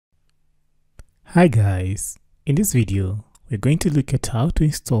Hi guys, in this video we're going to look at how to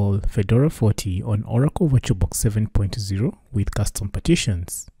install Fedora 40 on Oracle VirtualBox 7.0 with custom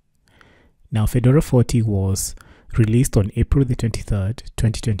partitions. Now Fedora 40 was released on April the 23rd,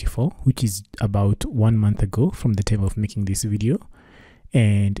 2024, which is about 1 month ago from the time of making this video,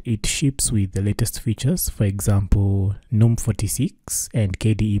 and it ships with the latest features, for example GNOME 46 and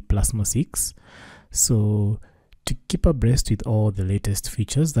KDE Plasma 6. So to keep abreast with all the latest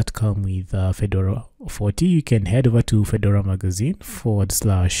features that come with Fedora 40, you can head over to Fedora magazine / what's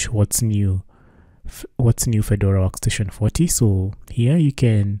new Fedora Workstation 40. So here you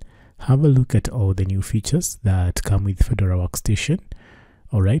can have a look at all the new features that come with Fedora Workstation.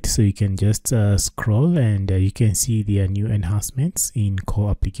 Alright, so you can just scroll and you can see their new enhancements in core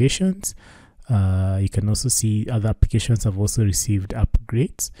applications. You can also see other applications have also received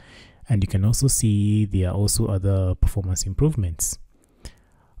upgrades. And you can also see there are also other performance improvements.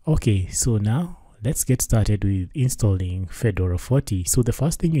 Okay, so now let's get started with installing Fedora 40. So the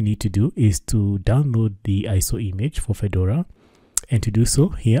first thing you need to do is to download the ISO image for Fedora. And to do so,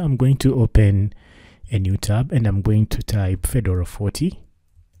 here I'm going to open a new tab and I'm going to type Fedora 40.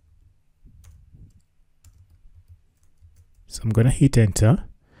 So I'm going to hit enter.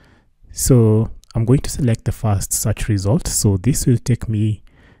 So I'm going to select the first search result. So this will take me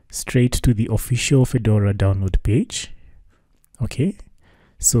straight to the official Fedora download page. Okay,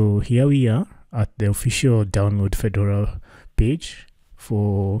 so here we are at the official download Fedora page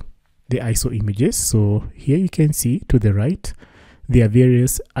for the ISO images. So here you can see to the right there are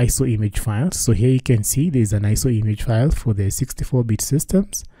various ISO image files. So here you can see there's an ISO image file for the 64-bit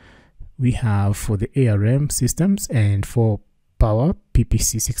systems. We have for the ARM systems and for Power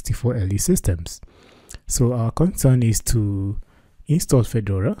PPC64LE systems. So our concern is to install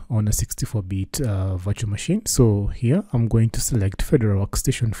Fedora on a 64-bit virtual machine. So here I'm going to select Fedora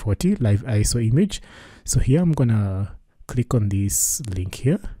Workstation 40 live ISO image. So here I'm gonna click on this link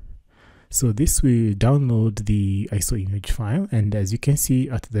here. So this will download the ISO image file, and as you can see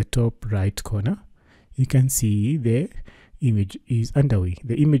at the top right corner, you can see the image is underway.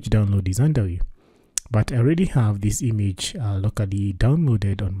 The image download is underway, but I already have this image locally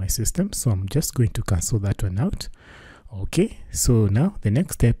downloaded on my system, so I'm just going to cancel that one out. Okay, so now the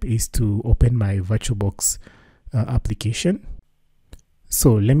next step is to open my VirtualBox application.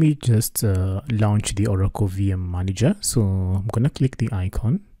 So let me just launch the Oracle VM Manager. So I'm gonna click the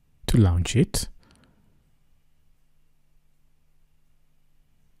icon to launch it.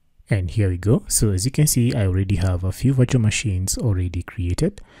 And here we go. So as you can see, I already have a few virtual machines already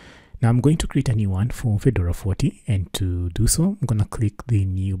created. Now I'm going to create a new one for Fedora 40, and to do so, I'm going to click the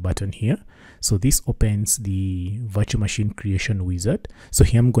new button here. So this opens the virtual machine creation wizard. So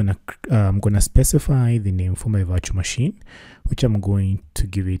here I'm gonna specify the name for my virtual machine, which I'm going to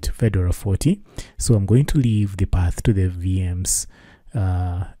give it Fedora 40. So I'm going to leave the path to the VMs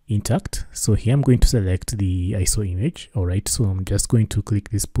intact. So here I'm going to select the ISO image. All right, so I'm just going to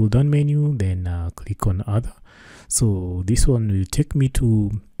click this pull down menu, then click on other. So this one will take me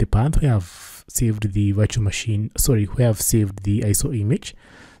to the path where I've saved the virtual machine, where I've saved the ISO image.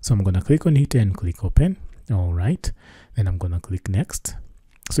 So I'm going to click on it and click open. All right, then I'm going to click next.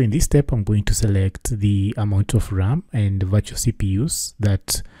 So in this step, I'm going to select the amount of RAM and virtual CPUs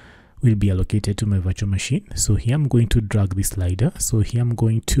that will be allocated to my virtual machine. So here I'm going to drag the slider. So here I'm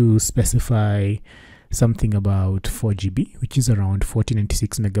going to specify something about 4 GB, which is around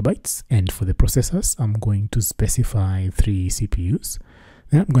 4096 megabytes. And for the processors, I'm going to specify 3 CPUs.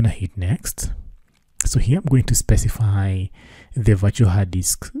 Then I'm going to hit next. So here I'm going to specify the virtual hard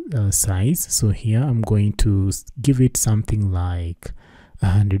disk size. So here I'm going to give it something like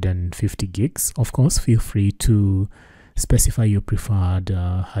 150 gigs. Of course, feel free to specify your preferred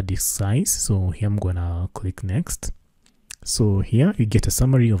hard disk size. So here I'm gonna click next. So here you get a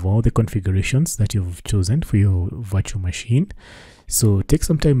summary of all the configurations that you've chosen for your virtual machine. So take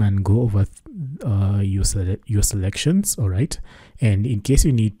some time and go over your selections. All right, and in case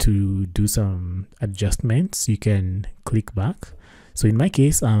you need to do some adjustments, you can click back. So in my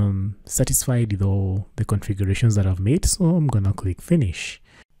case, I'm satisfied with all the configurations that I've made, so I'm gonna click finish.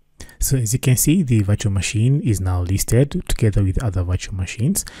 So as you can see, the virtual machine is now listed together with other virtual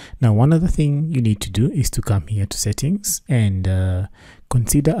machines. Now, one other thing you need to do is to come here to settings and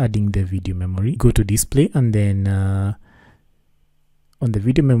consider adding the video memory. Go to display, and then on the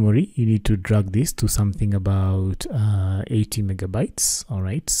video memory, you need to drag this to something about 80 megabytes. All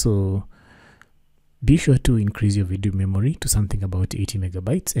right, so be sure to increase your video memory to something about 80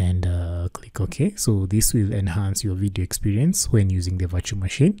 megabytes and click OK. So this will enhance your video experience when using the virtual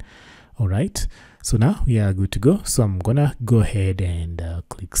machine. All right, so now we are good to go. So I'm gonna go ahead and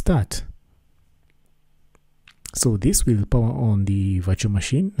click start. So this will power on the virtual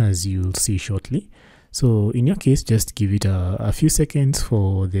machine, as you'll see shortly. So in your case, just give it a few seconds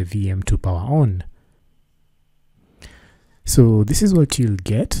for the VM to power on. So this is what you'll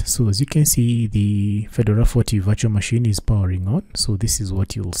get. So as you can see, the Fedora 40 virtual machine is powering on. So this is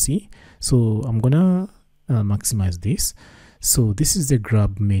what you'll see. So I'm gonna maximize this. So this is the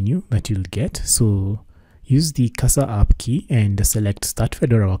grab menu that you'll get. So use the cursor up key and select Start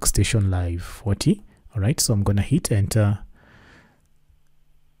Fedora Workstation Live 40. All right, so I'm gonna hit enter.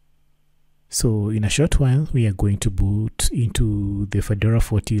 So in a short while, we are going to boot into the Fedora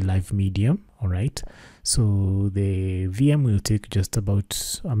 40 live medium. All right, so the VM will take just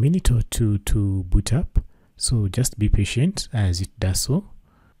about a minute or two to boot up. So just be patient as it does so.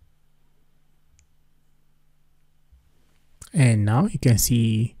 And now you can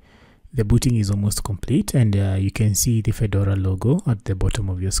see the booting is almost complete, and you can see the Fedora logo at the bottom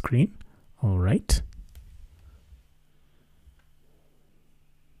of your screen. All right.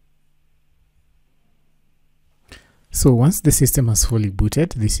 So once the system has fully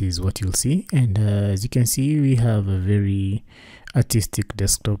booted, this is what you'll see. And as you can see, we have a very artistic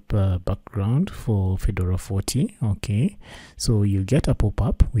desktop background for Fedora 40. Okay, so you'll get a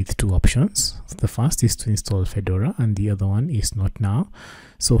pop-up with two options. The first is to install Fedora, and the other one is not now.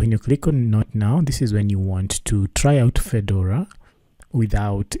 So when you click on not now, this is when you want to try out Fedora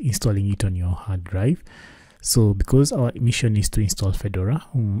without installing it on your hard drive. So because our mission is to install Fedora,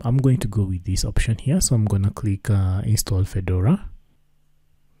 I'm going to go with this option here. So I'm going to click install Fedora.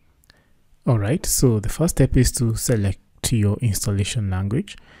 All right, so the first step is to select your installation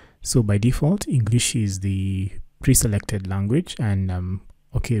language. So by default, English is the pre-selected language, and I'm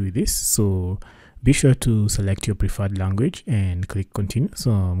okay with this. So be sure to select your preferred language and click continue. So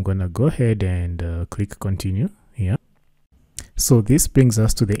I'm going to go ahead and click continue here. So this brings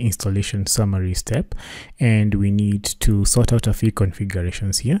us to the installation summary step, and we need to sort out a few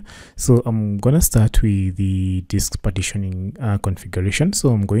configurations here. So I'm going to start with the disk partitioning configuration. So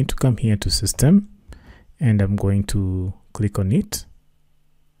I'm going to come here to system, and I'm going to click on it.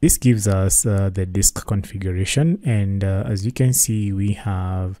 This gives us the disk configuration, and as you can see, we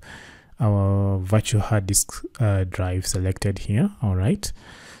have our virtual hard disk drive selected here. All right,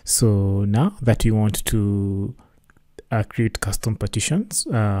 so now that we want to create custom partitions,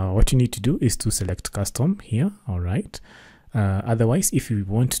 what you need to do is to select custom here. All right, otherwise, if you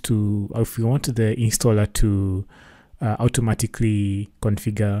want the installer to automatically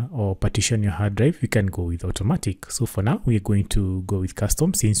configure or partition your hard drive, we can go with automatic. So for now, we are going to go with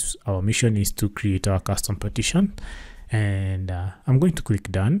custom, since our mission is to create our custom partition. And I'm going to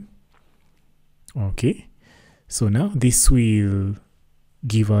click done. Okay, so now this will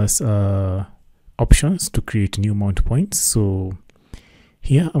give us options to create new mount points. So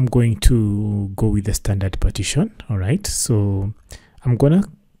here I'm going to go with the standard partition. All right, so I'm gonna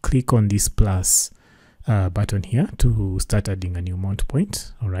click on this plus button here to start adding a new mount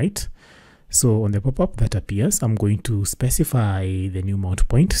point. All right, so on the pop-up that appears, I'm going to specify the new mount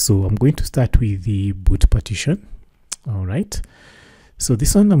point. So I'm going to start with the boot partition. All right, so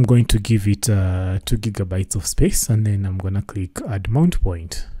this one I'm going to give it 2 GB of space, and then I'm gonna click add mount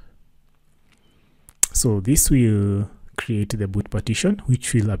point. So this will create the boot partition,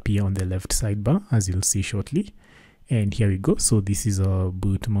 which will appear on the left sidebar, as you'll see shortly. And here we go. So this is a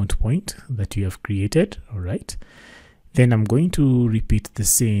boot mount point that we have created. All right, then I'm going to repeat the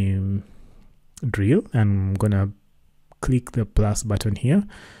same drill, and I'm gonna click the plus button here.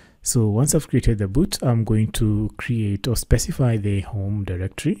 So once I've created the boot, I'm going to create or specify the home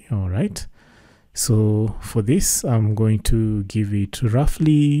directory. All right, so for this, I'm going to give it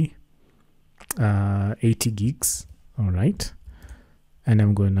roughly 80 gigs. All right, and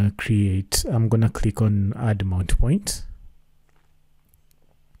I'm gonna click on add mount point.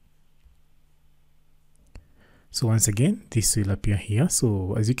 So once again, this will appear here.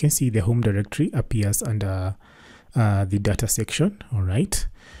 So as you can see, the home directory appears under the data section. All right,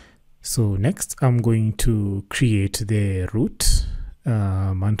 so next I'm going to create the root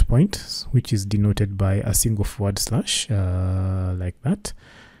mount point, which is denoted by a single forward slash like that.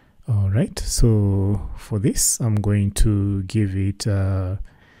 All right, so for this, I'm going to give it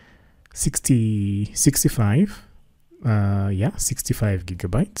 65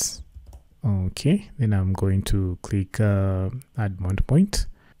 gigabytes. Okay, then I'm going to click add mount point.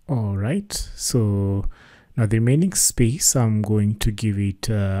 All right, so now the remaining space, I'm going to give it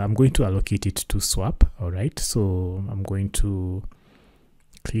I'm going to allocate it to swap. All right, so I'm going to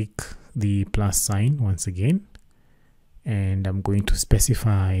click the plus sign once again, and I'm going to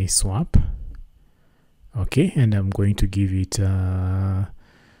specify swap. Okay, and I'm going to give it 6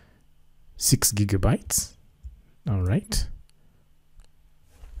 gigabytes. All right.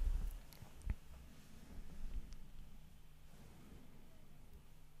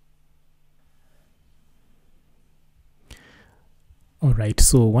 All right,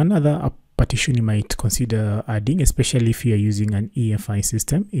 so one other partition you might consider adding, especially if you're using an EFI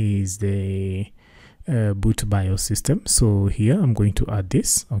system, is the boot BIOS system. So here I'm going to add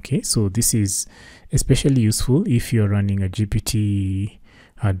this. Okay, so this is especially useful if you're running a GPT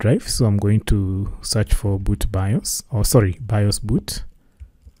hard drive. So I'm going to search for boot BIOS, or sorry, BIOS boot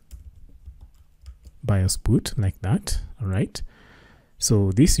like that. All right,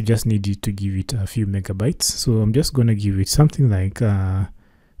 so this, you just need to give it a few megabytes. So I'm just going to give it something like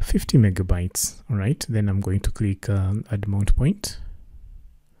 50 megabytes. All right, then I'm going to click add mount point.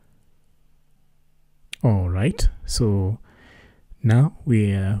 All right, so now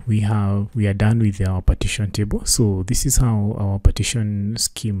we are done with our partition table. So this is how our partition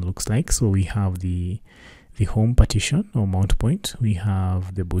scheme looks like. So we have the home partition or mount point, we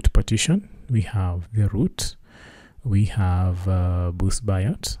have the boot partition, we have the root, we have boost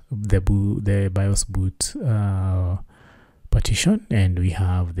BIOS, the BIOS boot partition, and we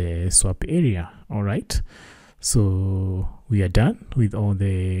have the swap area. All right, so we are done with all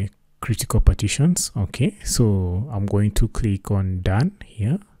the critical partitions. Okay, so I'm going to click on done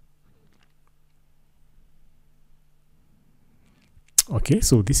here. Okay,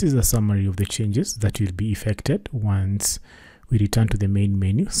 so this is a summary of the changes that will be effected once we return to the main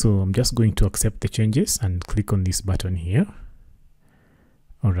menu. So I'm just going to accept the changes and click on this button here.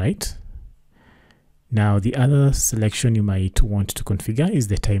 All right, now the other selection you might want to configure is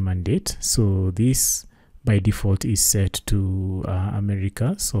the time and date. So this by default is set to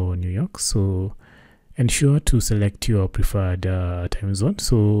America, so New York. So ensure to select your preferred time zone.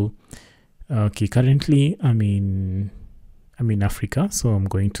 So okay, currently I'm in Africa, so I'm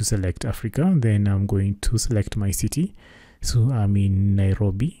going to select Africa. Then I'm going to select my city. So I'm in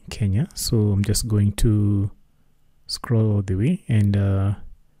Nairobi, Kenya. So I'm just going to scroll all the way and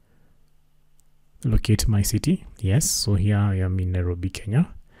locate my city. Yes, so here I am in Nairobi, Kenya,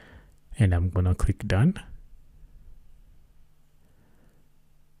 and I'm gonna click done.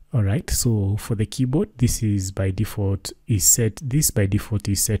 All right, so for the keyboard, this by default is set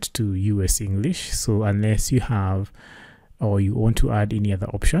to US English. So unless you have or you want to add any other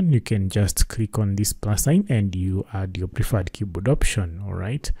option, you can just click on this plus sign and you add your preferred keyboard option. All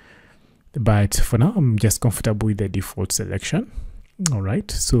right, but for now I'm just comfortable with the default selection. All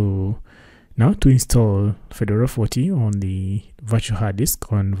right, so now to install Fedora 40 on the virtual hard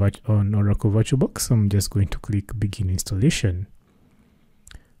disk on Oracle VirtualBox, I'm just going to click begin installation.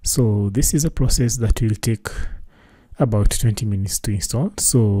 So this is a process that will take about 20 minutes to install.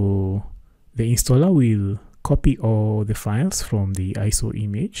 So the installer will copy all the files from the ISO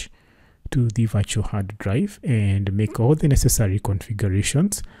image to the virtual hard drive and make all the necessary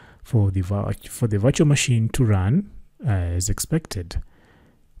configurations for the virtual machine to run as expected.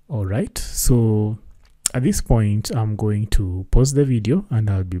 All right, so at this point I'm going to pause the video and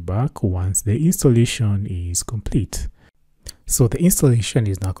I'll be back once the installation is complete. So the installation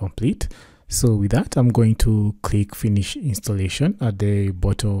is now complete. So with that, I'm going to click finish installation at the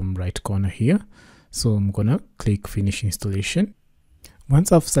bottom right corner here. So I'm gonna click finish installation.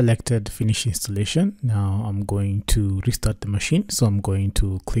 Once I've selected finish installation, now I'm going to restart the machine. So I'm going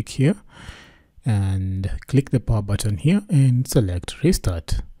to click here and click the power button here and select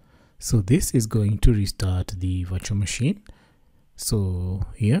restart. So this is going to restart the virtual machine. So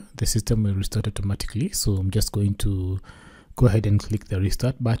here the system will restart automatically. So I'm just going to go ahead and click the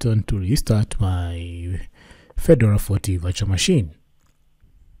restart button to restart my Fedora 40 virtual machine.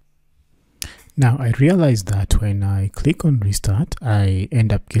 Now I realized that when I click on restart, I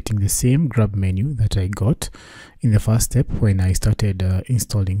end up getting the same grab menu that I got in the first step when I started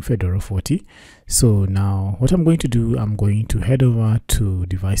installing Fedora 40. So now what I'm going to do, I'm going to head over to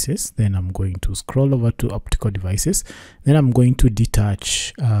devices, then I'm going to scroll over to optical devices, then I'm going to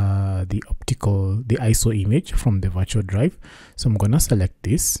detach the ISO image from the virtual drive. So I'm gonna select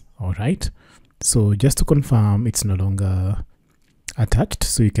this. All right, so just to confirm it's no longer attached,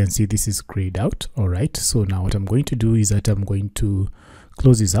 so you can see this is grayed out. All right, so now what I'm going to do is that I'm going to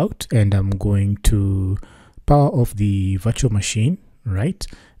close this out and I'm going to power off the virtual machine, right?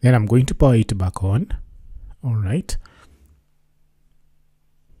 Then I'm going to power it back on. All right,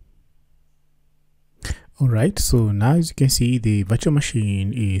 so now as you can see the virtual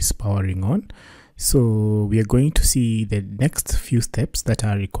machine is powering on. So we are going to see the next few steps that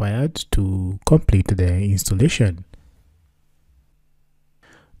are required to complete the installation.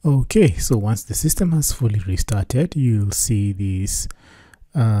 Okay, so once the system has fully restarted, you'll see this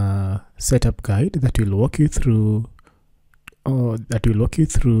setup guide that will walk you through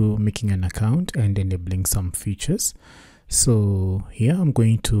making an account and enabling some features. So here I'm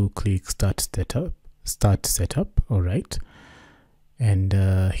going to click start setup. All right, and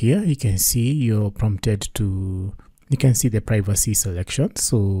here you can see you're prompted to, you can see the privacy selection.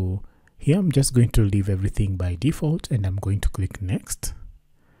 So here I'm just going to leave everything by default, and I'm going to click next.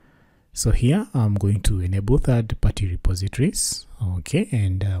 So here I'm going to enable third-party repositories. Okay,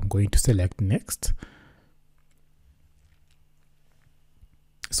 and I'm going to select next.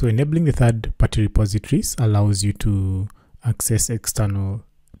 So enabling the third-party repositories allows you to access additional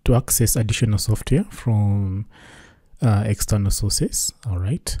software from external sources. All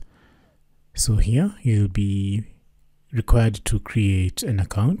right. So here you'll be required to create an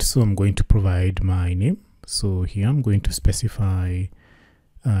account. So I'm going to provide my name. So here I'm going to specify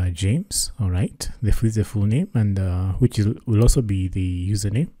James. All right. This is the full name, and which will also be the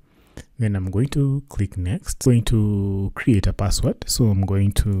username. Then I'm going to click next. I'm going to create a password. So I'm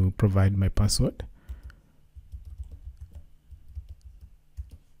going to provide my password.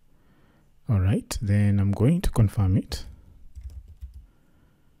 All right. Then I'm going to confirm it.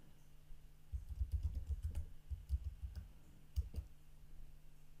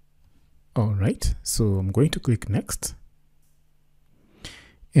 All right. So I'm going to click next.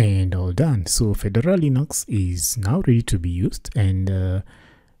 And all done. So Fedora Linux is now ready to be used, and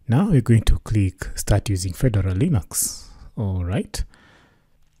now we're going to click start using Fedora Linux. All right.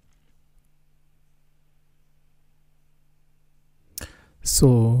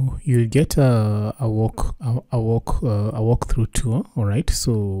 So you'll get a walkthrough tour. All right.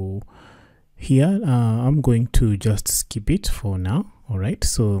 So here I'm going to just skip it for now. All right.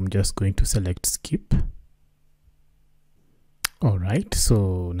 So I'm just going to select skip. All right.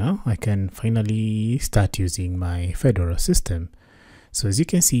 So now I can finally start using my Fedora system. So as you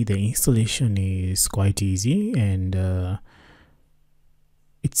can see, the installation is quite easy, and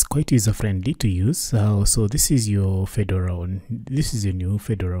it's quite user-friendly to use. So this is your Fedora, this is your new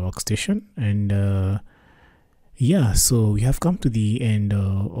Fedora workstation, and yeah, so we have come to the end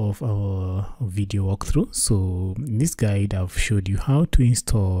of our video walkthrough. So in this guide, I've showed you how to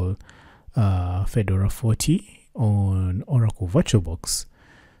install Fedora 40 on Oracle VirtualBox.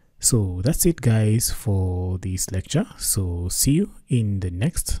 So that's it, guys, for this lecture. So see you in the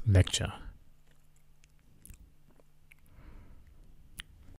next lecture.